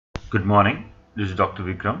Good morning. This is Dr.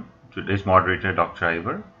 Vikram. Today's moderator, Dr.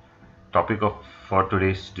 Iver. For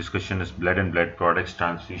today's discussion is blood and blood products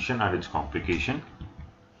transfusion and its complication.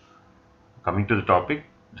 Coming to the topic,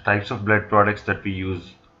 the types of blood products that we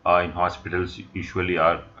use in hospitals usually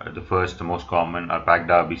are the most common are packed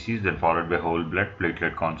RBCs, then followed by whole blood,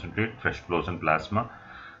 platelet concentrate, fresh frozen plasma,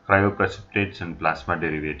 cryoprecipitates, and plasma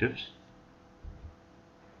derivatives.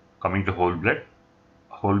 Coming to whole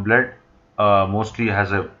blood mostly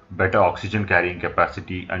has a better oxygen carrying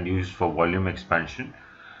capacity and used for volume expansion.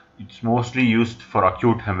 It's mostly used for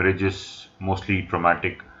acute hemorrhages, mostly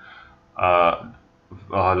traumatic, uh,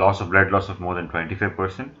 blood loss of more than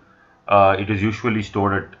 25%. It is usually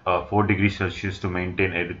stored at 4 degrees Celsius to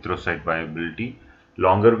maintain erythrocyte viability.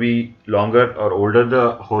 Longer or older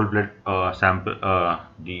the whole blood sample,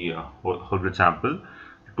 whole blood sample,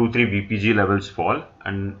 2-3 BPG levels fall,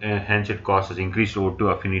 and hence it causes increased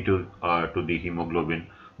O2 affinity to the hemoglobin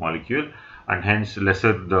molecule, and hence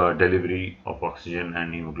lesser the delivery of oxygen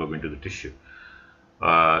and hemoglobin to the tissue.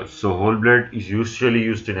 So whole blood is usually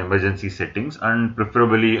used in emergency settings, and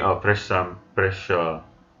preferably a fresh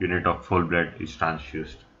unit of whole blood is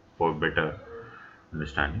transfused for better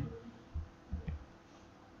understanding.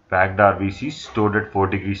 Packed RBCs stored at 4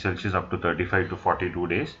 degrees Celsius up to 35 to 42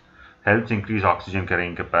 days helps increase oxygen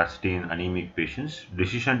carrying capacity in anemic patients.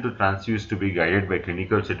 Decision to transfuse to be guided by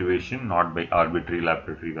clinical situation, not by arbitrary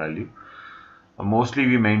laboratory value. Mostly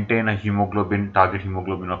we maintain a target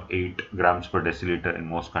hemoglobin of 8 grams per deciliter in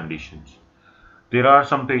most conditions. There are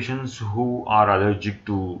some patients who are allergic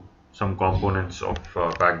to some components of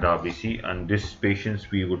packed RBC, and these patients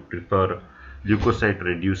we would prefer leukocyte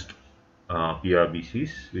reduced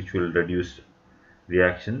PRBCs, which will reduce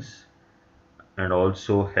reactions and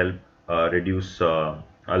also help reduce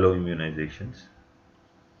alloimmunizations.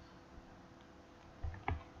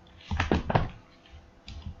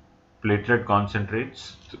 Platelet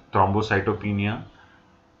concentrates, thrombocytopenia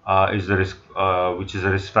is the risk, which is a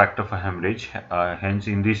risk factor for hemorrhage. Hence,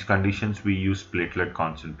 in these conditions, we use platelet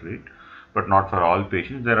concentrate, but not for all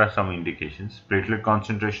patients. There are some indications. Platelet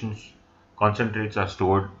concentrates are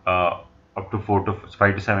stored up to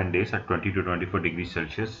 5 to 7 days at 20 to 24 degrees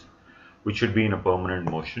Celsius, which should be in a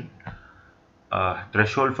permanent motion.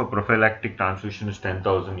 Threshold for prophylactic transfusion is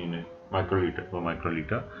 10,000 unit microliter per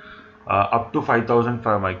microliter. Up to 5,000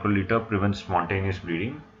 per microliter prevents spontaneous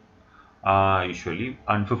bleeding. Usually,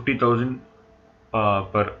 and 50,000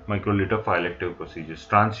 per microliter for elective procedures.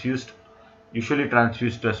 Usually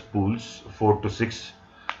transfused as pools, 4 to 6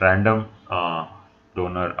 random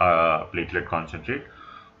donor platelet concentrate,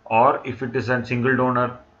 or if it is a single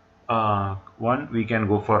donor one, we can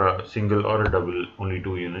go for a single or a double, only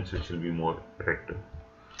 2 units, which will be more effective.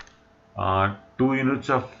 2 units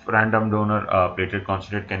of random donor platelet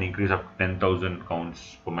concentrate can increase up to 10,000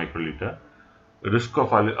 counts per microliter. Risk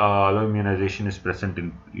of alloimmunization is present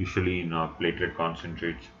usually in platelet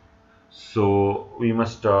concentrates. So we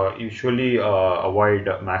must usually avoid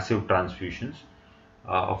massive transfusions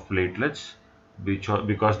of platelets,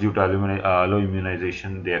 because due to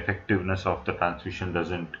alloimmunization, the effectiveness of the transfusion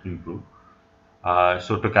doesn't improve.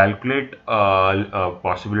 So to calculate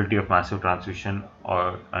possibility of massive transfusion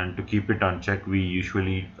and to keep it on check, we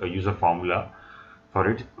usually use a formula for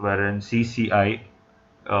it, wherein CCI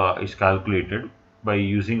is calculated by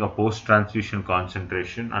using a post-transfusion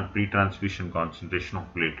concentration and pre-transfusion concentration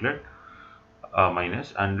of platelet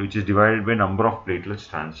minus, and which is divided by number of platelets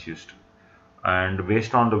transfused, and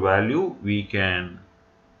based on the value we can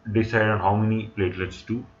decide on how many platelets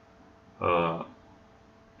to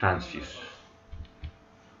transfuse.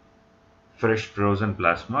 Fresh frozen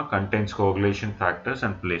plasma contains coagulation factors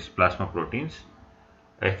and plasma proteins.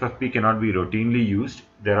 FFP cannot be routinely used.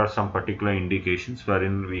 There are some particular indications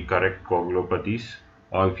wherein we correct coagulopathies,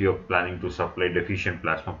 or if you are planning to supply deficient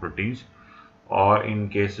plasma proteins, or in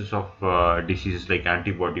cases of diseases like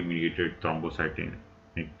antibody mediated thrombocytopenic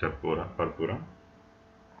purpura.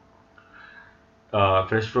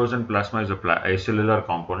 Fresh frozen plasma is a acellular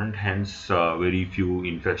component, hence very few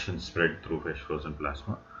infections spread through fresh frozen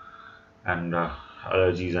plasma, and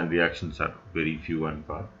allergies and reactions are very few and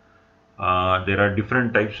far. There are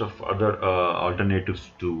different types of other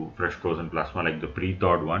alternatives to fresh frozen plasma, like the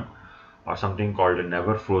pre-thawed one, or something called a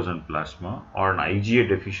never frozen plasma, or an IgA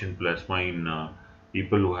deficient plasma in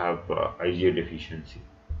people who have IgA deficiency.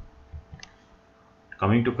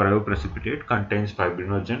 Coming to cryoprecipitate, contains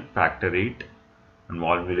fibrinogen, factor 8, and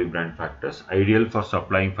von Willebrand factors, ideal for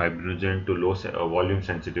supplying fibrinogen to low volume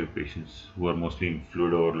sensitive patients who are mostly in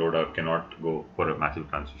fluid overload or cannot go for a massive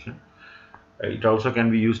transfusion. It also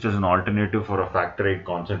can be used as an alternative for a factor VIII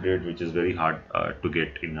concentrate, which is very hard to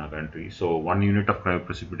get in our country. So 1 unit of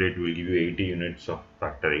cryoprecipitate will give you 80 units of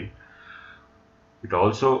factor VIII. It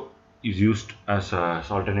also is used as a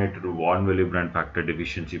alternative to von Willebrand factor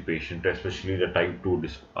deficiency patient, especially the type 2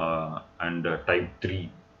 and type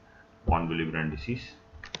 3 von Willebrand disease.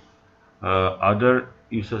 Other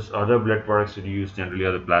blood products that you use generally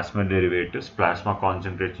are the plasma derivatives, plasma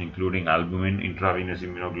concentrates including albumin, intravenous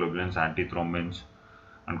immunoglobulins, antithrombins,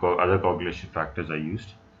 and other coagulation factors are used.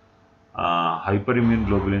 Hyperimmune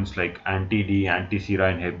globulins like anti-D, anti-Sera,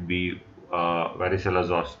 and Hep B, varicella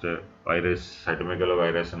zoster virus,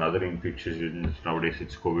 cytomegalovirus, and other infectious diseases. Nowadays,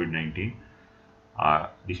 it's COVID-19.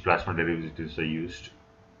 These plasma derivatives are used.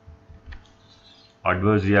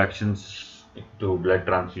 Adverse reactions to blood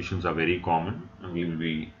transfusions are very common, and we will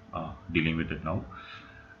be dealing with it now.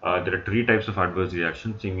 There are three types of adverse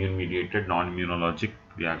reactions: immune-mediated, non-immunologic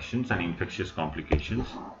reactions, and infectious complications.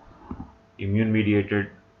 Immune-mediated,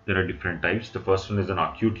 there are different types. The first one is an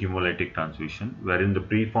acute hemolytic transfusion, wherein the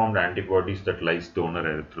preformed antibodies that lyse donor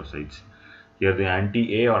erythrocytes. Here the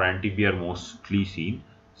anti-A or anti-B are mostly seen.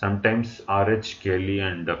 Sometimes RH, Kelly,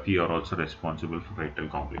 and Duffy are also responsible for fatal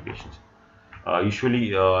complications.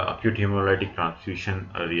 Usually, acute hemolytic transfusion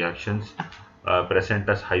reactions present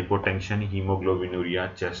as hypotension,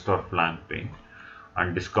 hemoglobinuria, chest or flank pain,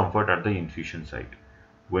 and discomfort at the infusion site.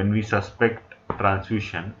 When we suspect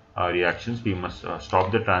transfusion reactions, we must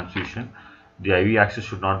stop the transfusion. The IV access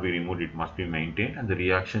should not be removed, it must be maintained, and the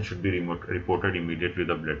reaction should be reported immediately with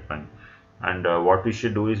the blood bank. And what we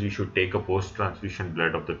should do is we should take a post-transfusion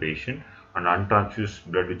blood of the patient and untransfused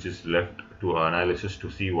blood which is left to analysis to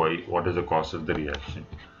see what is the cause of the reaction.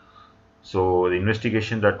 So the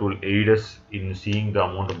investigation that will aid us in seeing the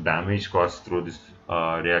amount of damage caused through this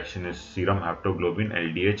reaction is serum haptoglobin,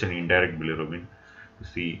 LDH, and indirect bilirubin to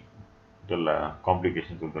see the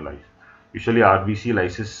complications of the lyse. Usually RBC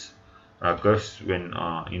lysis occurs when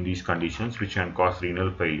in these conditions, which can cause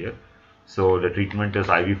renal failure. So the treatment is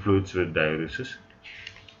IV fluids with diuresis.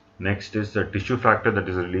 Next is the tissue factor that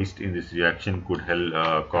is released in this reaction could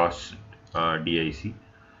cause DIC.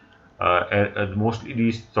 Mostly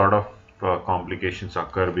these sort of complications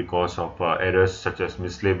occur because of errors such as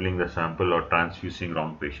mislabeling the sample or transfusing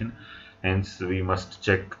wrong patient. Hence, we must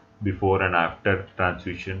check before and after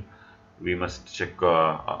transfusion. We must check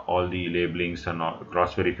all the labelings and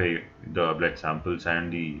cross-verify the blood samples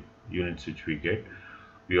and the units which we get.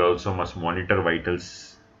 We also must monitor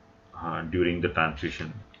vitals during the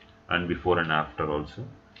transfusion and before and after also.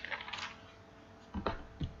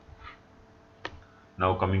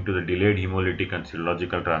 Now coming to the delayed hemolytic and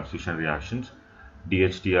serological transfusion reactions,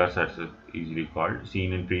 DHTRs as easily called,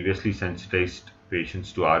 seen in previously sensitized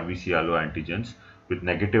patients to RBC alloantigens with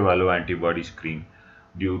negative alloantibody screen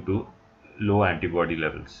due to low antibody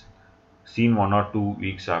levels. Seen 1 or 2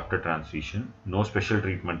 weeks after transfusion, no special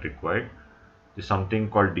treatment required. There is something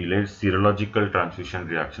called delayed serological transfusion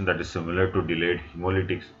reaction that is similar to delayed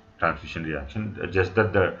hemolytic transfusion reaction, just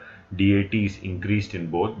that the DAT is increased in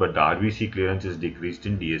both, but the RBC clearance is decreased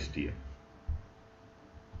in DSTA.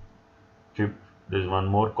 There is one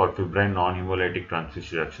more called febrile non-hemolytic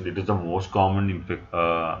transfusion reaction. It is the most common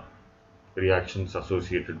reactions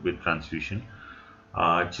associated with transfusion.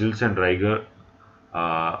 Chills and rigor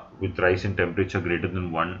with rise in temperature greater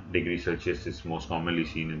than 1 degree Celsius is most commonly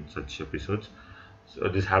seen in such episodes. So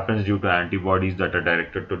this happens due to antibodies that are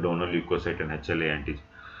directed to donor leukocyte and HLA antigen.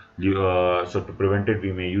 So to prevent it,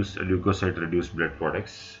 we may use leukocyte-reduced blood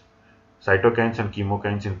products. Cytokines and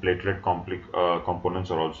chemokines in platelet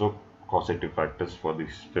components are also causative factors for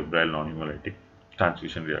this febrile non-hemolytic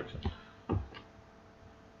transfusion reaction.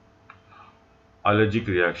 Allergic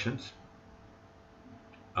reactions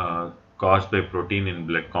caused by protein in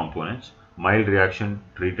blood components. Mild reaction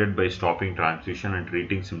treated by stopping transfusion and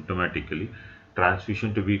treating symptomatically.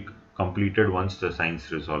 Transfusion to be completed once the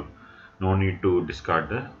signs resolve. No need to discard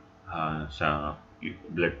the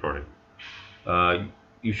blood product.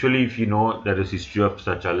 Usually, if you know there is history of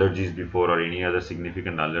such allergies before or any other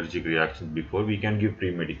significant allergic reactions before, we can give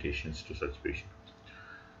pre-medications to such patients.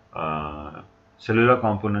 Cellular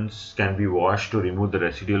components can be washed to remove the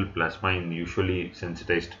residual plasma in usually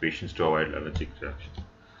sensitized patients to avoid allergic reactions.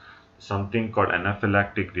 Something called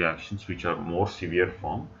anaphylactic reactions, which are more severe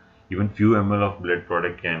form. Even few ml of blood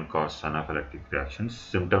product can cause anaphylactic reactions.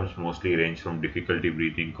 Symptoms mostly range from difficulty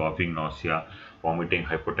breathing, coughing, nausea, vomiting,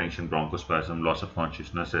 hypotension, bronchospasm, loss of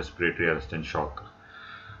consciousness, respiratory arrest, and shock.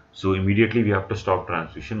 So immediately we have to stop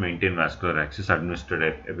transfusion, maintain vascular access, administer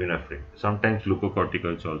epinephrine. Sometimes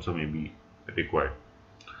glucocorticoids also may be required.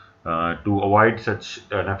 To avoid such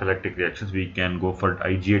anaphylactic reactions, we can go for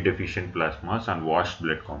IgA deficient plasmas and washed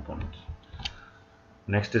blood components.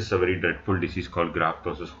 Next is a very dreadful disease called graft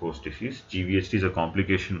versus host disease. GVHD is a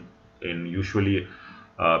complication in usually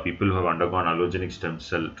people who have undergone allogenic stem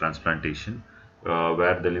cell transplantation,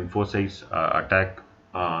 where the lymphocytes attack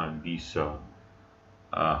these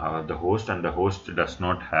the host, and the host does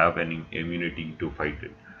not have any immunity to fight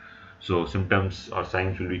it. So symptoms or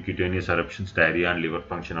signs will be cutaneous eruptions, diarrhea, and liver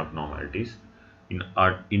function abnormalities.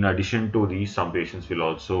 In addition to these, some patients will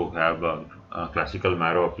also have classical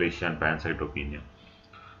marrow aplasia and pancytopenia.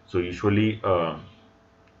 So usually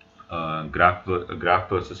graft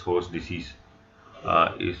versus host disease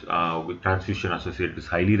is with transfusion associated is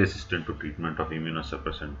highly resistant to treatment of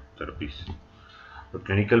immunosuppressant therapies. The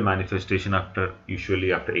clinical manifestation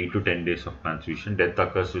usually after 8 to 10 days of transfusion, death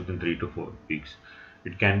occurs within 3 to 4 weeks.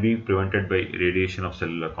 It can be prevented by radiation of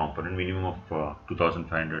cellular component, minimum of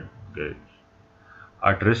 2500 gauge.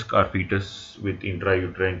 At risk are fetus with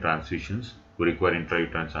intrauterine transfusions who require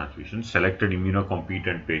intrauterine transfusions, selected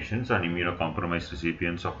immunocompetent patients and immunocompromised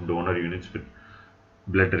recipients of donor units with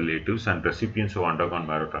blood relatives, and recipients who undergone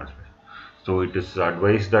marrow transplant. So it is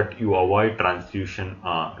advised that you avoid transfusion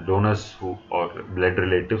donors who or blood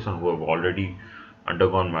relatives and who have already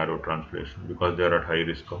undergone marrow transplantation because they are at high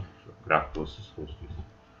risk of graft versus host disease.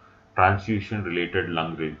 Transfusion related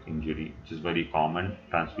lung injury, which is very common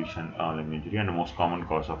transfusion lung injury and the most common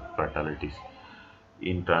cause of fatalities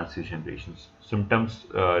in transfusion patients. Symptoms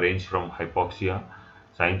range from hypoxia,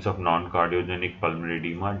 signs of non-cardiogenic pulmonary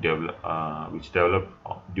edema which develop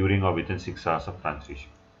during or within 6 hours of transfusion.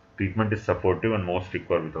 Treatment is supportive and most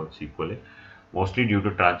require without sequelae, mostly due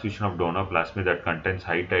to transfusion of donor plasma that contains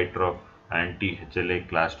high titer of anti-HLA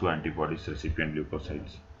class 2 antibodies recipient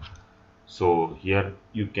leukocytes. So here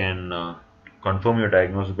you can confirm your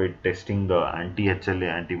diagnosis by testing the anti-HLA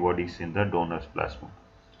antibodies in the donor's plasma.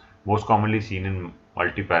 Most commonly seen in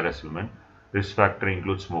multiparous women. Risk factor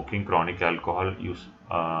includes smoking, chronic alcohol use,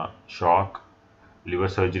 shock, liver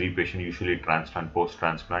surgery patient usually transplant,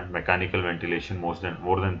 post-transplant, mechanical ventilation more than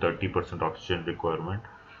 30% oxygen requirement,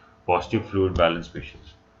 positive fluid balance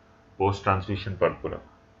patients. Post-transfusion purpura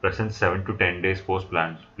presents 7 to 10 days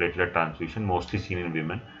post-platelet transfusion, mostly seen in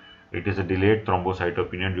women. It is a delayed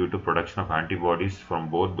thrombocytopenia due to production of antibodies from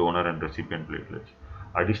both donor and recipient platelets.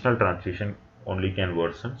 Additional transfusion only can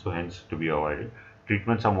worsen, so hence to be avoided.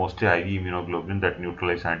 Treatments are mostly IV immunoglobulin that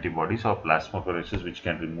neutralize antibodies or plasmapheresis which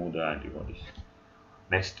can remove the antibodies.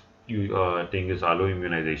 Next thing is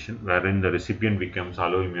alloimmunization, wherein the recipient becomes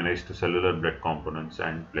alloimmunized to cellular blood components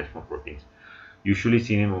and plasma proteins. Usually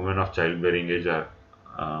seen in women of childbearing age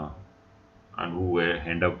and who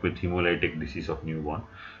end up with hemolytic disease of newborn.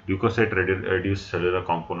 Leukocyte reduced cellular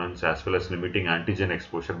components as well as limiting antigen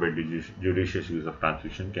exposure by judicious use of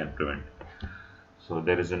transfusion can prevent. So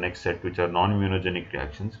there is the next set, which are non-immunogenic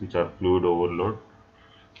reactions, which are fluid overload,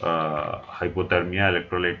 hypothermia,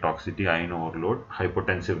 electrolyte toxicity, ion overload,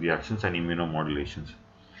 hypotensive reactions, and immunomodulations.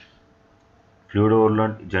 Fluid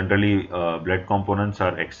overload, generally blood components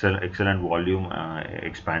are excellent volume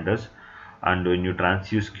expanders, and when you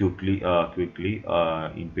transfuse quickly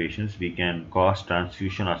in patients, we can cause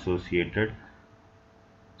transfusion associated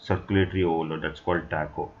circulatory overload, that's called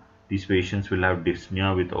TACO. These patients will have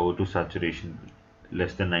dyspnea with O2 saturation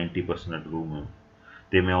less than 90% at room.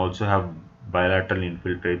 They may also have bilateral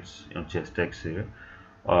infiltrates on chest X-ray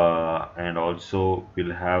and also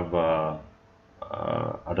will have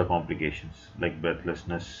other complications like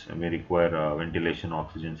breathlessness, may require ventilation,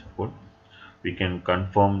 oxygen support. We can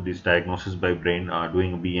confirm this diagnosis by doing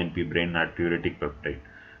BNP, brain natriuretic peptide.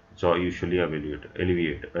 So usually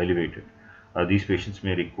elevated. These patients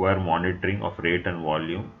may require monitoring of rate and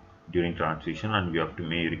volume during transfusion, and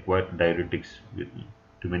may require diuretics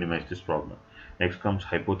to minimize this problem. Next comes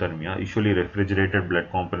hypothermia. Usually refrigerated blood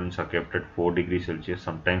components are kept at 4 degrees Celsius,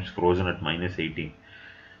 sometimes frozen at -18.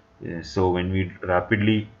 So when we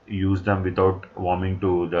rapidly use them without warming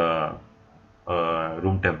to the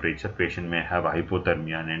room temperature, patient may have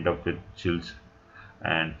hypothermia and end up with chills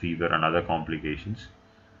and fever and other complications.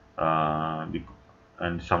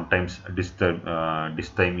 And sometimes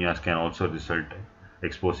dysthymia can also result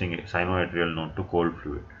exposing a sinoatrial node to cold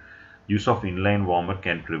fluid. Use of inline warmer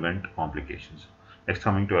can prevent complications. Next,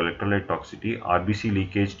 coming to electrolyte toxicity, RBC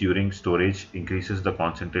leakage during storage increases the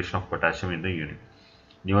concentration of potassium in the unit.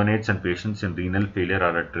 Neonates and patients in renal failure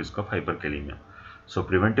are at risk of hyperkalemia. So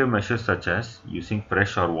preventive measures such as using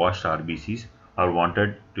fresh or washed RBCs are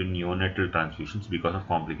wanted to neonatal transfusions because of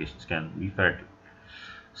complications can be fatal.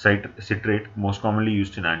 Citrate, most commonly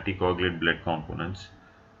used in anticoagulate blood components,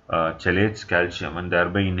 chelates calcium and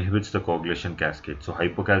thereby inhibits the coagulation cascade. So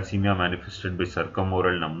hypocalcemia manifested by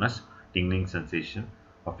circumoral numbness, tingling sensation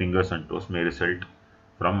of fingers and toes may result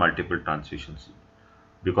from multiple transfusions.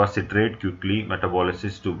 Because citrate quickly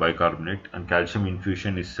metabolizes to bicarbonate and calcium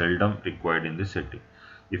infusion is seldom required in this setting.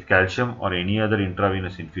 If calcium or any other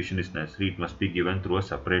intravenous infusion is necessary, it must be given through a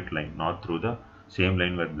separate line, not through the same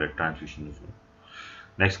line where blood transfusion is made.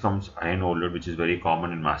 Next comes iron overload, which is very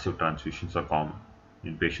common in massive transfusions are common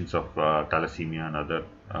in patients of thalassemia and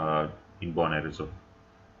other inborn errors of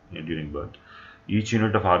during birth. Each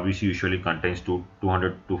unit of RBC usually contains 200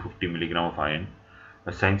 to 250 milligram of iron.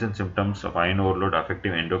 The signs and symptoms of iron overload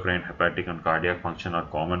affecting endocrine, hepatic, and cardiac function are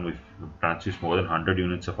common if you transfuse more than 100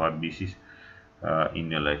 units of RBCs in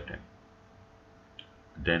your lifetime.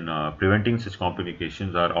 Then preventing such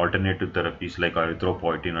complications are alternative therapies like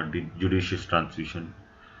erythropoietin or judicious transfusion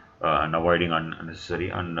and avoiding unnecessary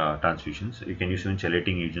transfusions. You can use even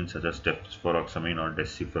chelating agents such as deferoxamine or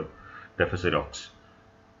deferox.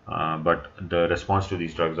 But the response to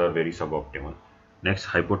these drugs are very suboptimal. Next,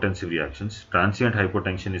 hypotensive reactions. Transient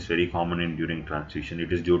hypotension is very common during transfusion.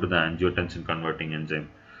 It is due to the angiotensin converting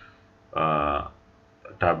enzyme uh,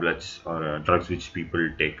 tablets or drugs which people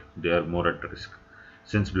take. They are more at risk.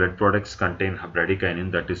 Since blood products contain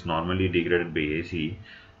bradykinin that is normally degraded by ACE,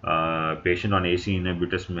 patient on ACE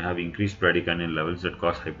inhibitors may have increased bradykinin levels that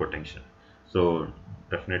cause hypotension. So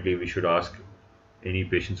definitely we should ask any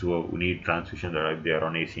patients who need transfusion that if they are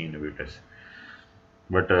on ACE inhibitors.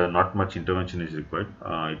 But not much intervention is required.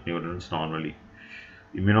 It runs normally.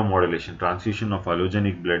 Immunomodulation. Transfusion of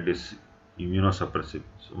allogenic blood is immunosuppressive.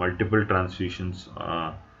 So multiple transfusions,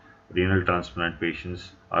 renal transplant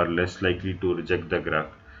patients are less likely to reject the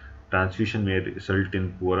graft. Transfusion may result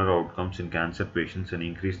in poorer outcomes in cancer patients and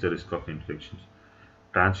increase the risk of infections.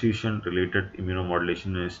 Transfusion related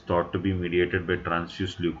immunomodulation is thought to be mediated by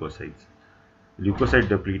transfused leukocytes. Leukocyte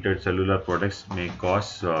depleted cellular products may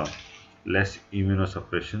cause less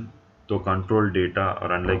immunosuppression, though controlled data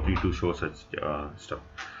are unlikely to show such stuff.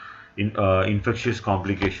 Infectious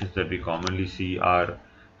complications that we commonly see are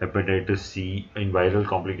hepatitis C. In viral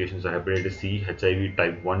complications are hepatitis C, HIV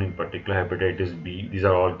type 1 in particular, hepatitis B. These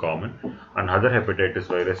are all common. And other hepatitis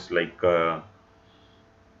virus like A,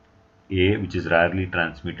 which is rarely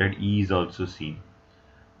transmitted, E is also seen.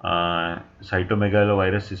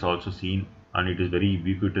 Cytomegalovirus is also seen, and it is very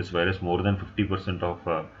ubiquitous virus. More than 50%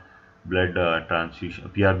 of blood transfusion,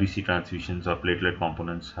 PRBC transfusions or platelet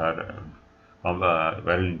components are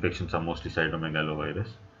viral infections are mostly cytomegalovirus.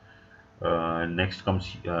 Next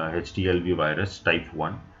comes HTLV virus type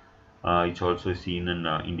 1. It's also seen in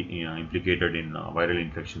implicated in viral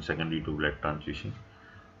infection secondary to blood transfusion.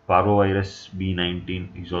 Parvovirus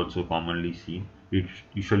B19 is also commonly seen. It's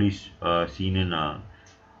usually seen in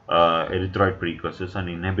erythroid precursors and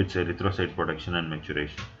inhibits erythrocyte production and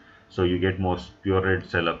maturation. So you get most pure red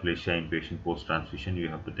cell aplasia in patient post transfusion. You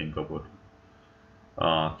have to think about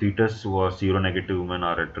fetus who are seronegative women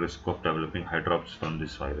are at risk of developing hydrops from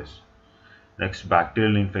this virus. Next,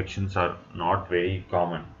 bacterial infections are not very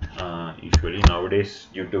common. Usually nowadays,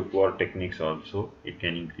 due to poor techniques, also it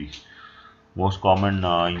can increase. Most common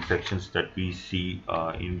infections that we see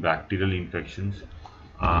in bacterial infections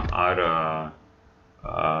are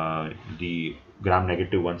the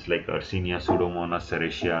gram-negative ones like Yersinia, Pseudomonas,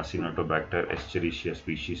 Serratia, Acinetobacter, Escherichia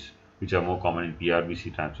species, which are more common in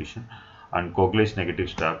PRBC transfusion, and coagulase negative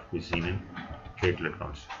staph is seen in platelet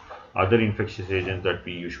counts. Other infectious agents that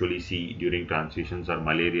we usually see during transfusions are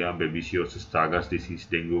malaria, babesiosis, Chagas disease,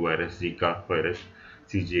 dengue virus, Zika virus,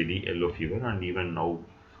 CJD, yellow fever, and even now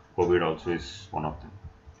COVID also is one of them.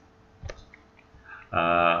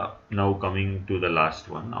 Now coming to the last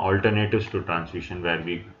one, alternatives to transfusion where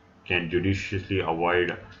we can judiciously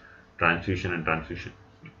avoid transfusion and transfusion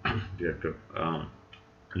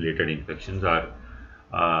related infections are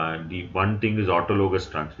the one thing is autologous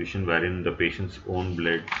transfusion wherein the patient's own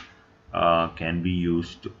blood can be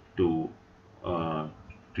used to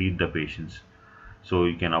treat the patients. So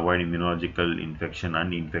you can avoid immunological infection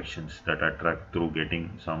and infections that attract through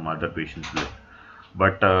getting some other patient's blood.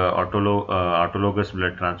 But autologous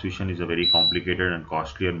blood transfusion is a very complicated and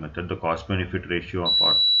costlier method. The cost benefit ratio of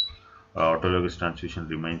autologous transfusion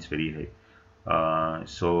remains very high.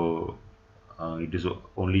 It is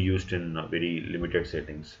only used in very limited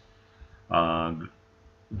settings. Uh,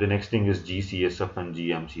 the next thing is GCSF and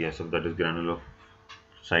GMCSF, that is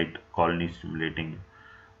granulocyte colony stimulating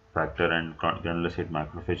factor and granulocyte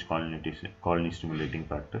macrophage colony stimulating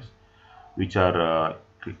factors, which are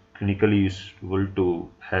clinically useful to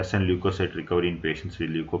hasten leukocyte recovery in patients with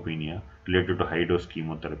leukopenia related to high dose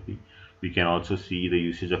chemotherapy. We can also see the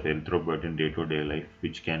usage of erythropoietin in day-to-day life,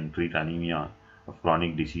 which can treat anemia of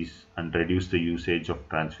chronic disease and reduce the usage of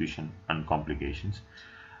transfusion and complications.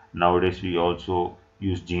 Nowadays, we also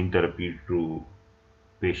use gene therapy to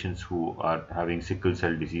patients who are having sickle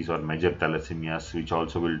cell disease or major thalassemias, which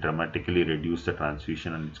also will dramatically reduce the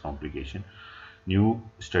transfusion and its complication. New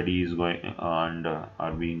studies going and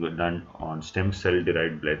are being done on stem cell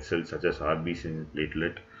derived blood cells such as RBC and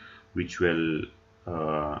platelet, which will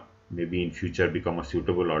maybe in future become a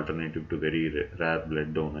suitable alternative to very rare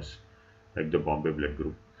blood donors like the Bombay blood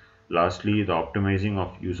group. Lastly, the optimizing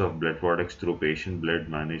of use of blood products through patient blood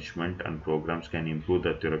management and programs can improve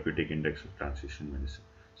the therapeutic index of transfusion medicine.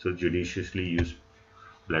 So judiciously use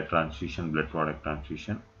blood transfusion, blood product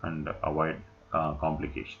transfusion, and avoid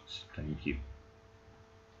complications. Thank you.